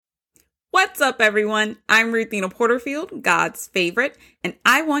What's up, everyone? I'm Ruthina Porterfield, God's favorite, and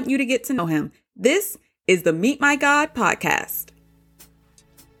I want you to get to know him. This is the Meet My God podcast.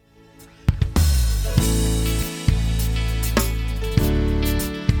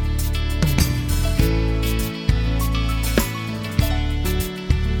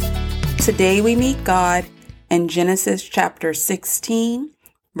 Today we meet God in Genesis chapter 16,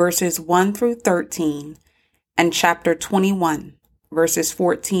 verses 1 through 13, and chapter 21, verses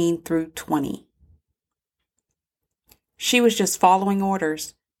 14 through 20. She was just following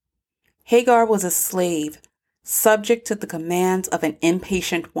orders. Hagar was a slave, subject to the commands of an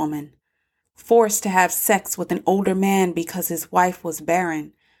impatient woman, forced to have sex with an older man because his wife was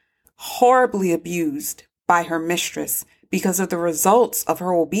barren, horribly abused by her mistress because of the results of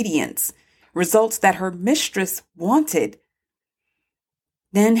her obedience, results that her mistress wanted.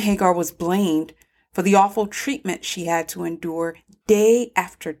 Then Hagar was blamed for the awful treatment she had to endure day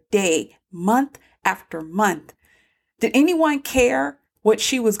after day, month after month. Did anyone care what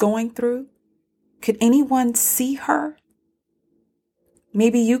she was going through? Could anyone see her?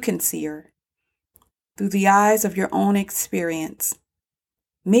 Maybe you can see her through the eyes of your own experience.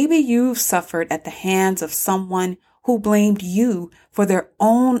 Maybe you've suffered at the hands of someone who blamed you for their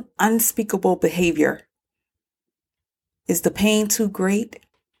own unspeakable behavior. Is the pain too great?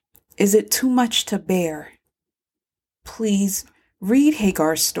 Is it too much to bear? Please read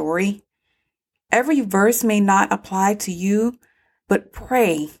Hagar's story. Every verse may not apply to you, but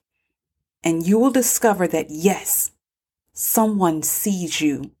pray, and you will discover that yes, someone sees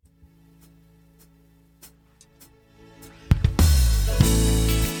you.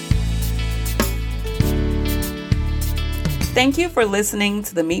 Thank you for listening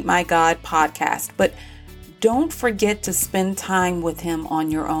to the Meet My God podcast, but don't forget to spend time with him on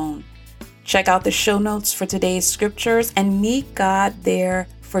your own. Check out the show notes for today's scriptures and meet God there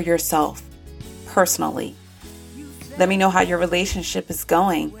for yourself, personally. Let me know how your relationship is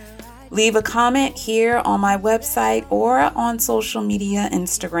going. Leave a comment here on my website or on social media,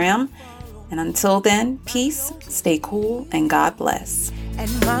 Instagram. And until then, peace, stay cool, and God bless.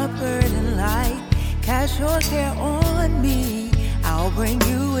 And my burden light, cast your care on me. I'll bring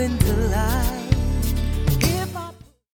you into life.